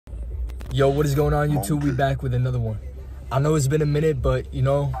Yo, what is going on, YouTube? We back with another one. I know it's been a minute, but you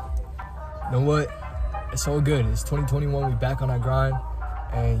know what? It's all good. It's 2021. We back on our grind,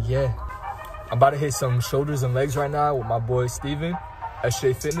 and yeah, I'm about to hit some shoulders and legs right now with my boy Steven,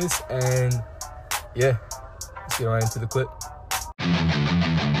 SJ Fitness, and yeah, let's get right into the clip.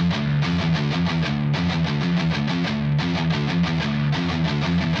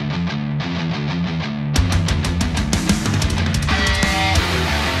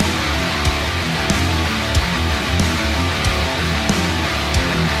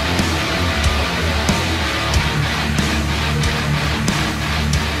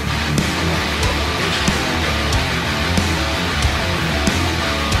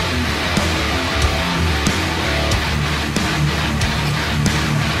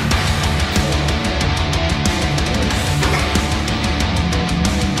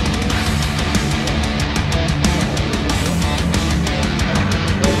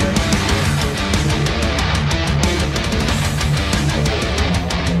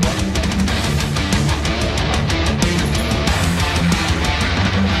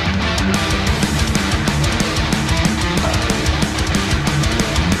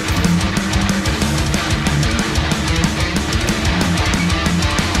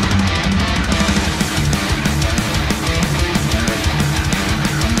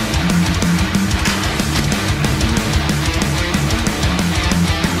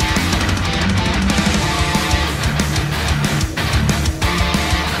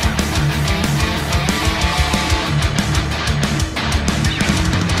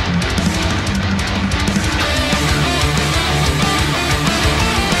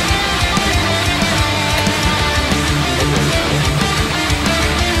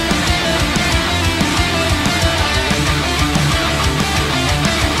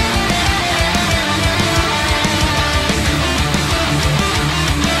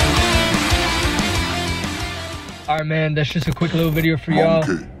 Alright, man, that's just a quick little video for y'all.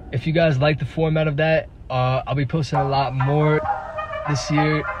 If you guys like the format of that, I'll be posting a lot more this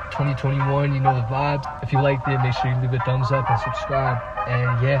year, 2021, you know the vibes. If you liked it, make sure you leave a thumbs up and subscribe.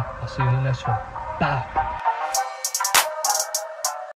 And yeah, I'll see you in the next one. Bye.